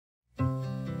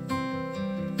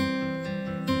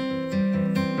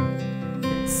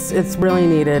It's really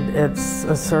needed. It's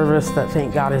a service that,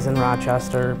 thank God, is in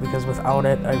Rochester, because without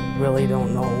it, I really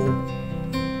don't know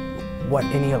what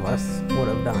any of us would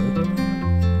have done.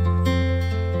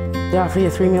 They offer you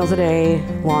 3 meals a day,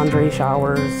 laundry,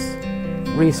 showers,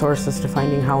 resources to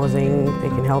finding housing. They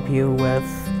can help you with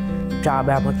job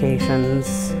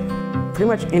applications. Pretty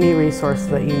much any resource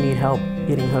that you need help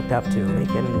getting hooked up to, they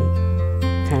can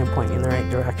kind of point you in the right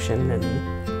direction and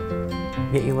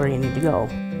get you where you need to go.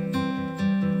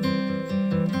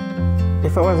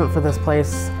 If it wasn't for this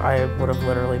place, I would have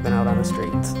literally been out on the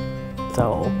streets.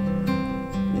 So,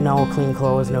 no clean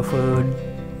clothes, no food,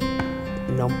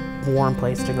 no warm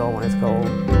place to go when it's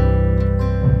cold.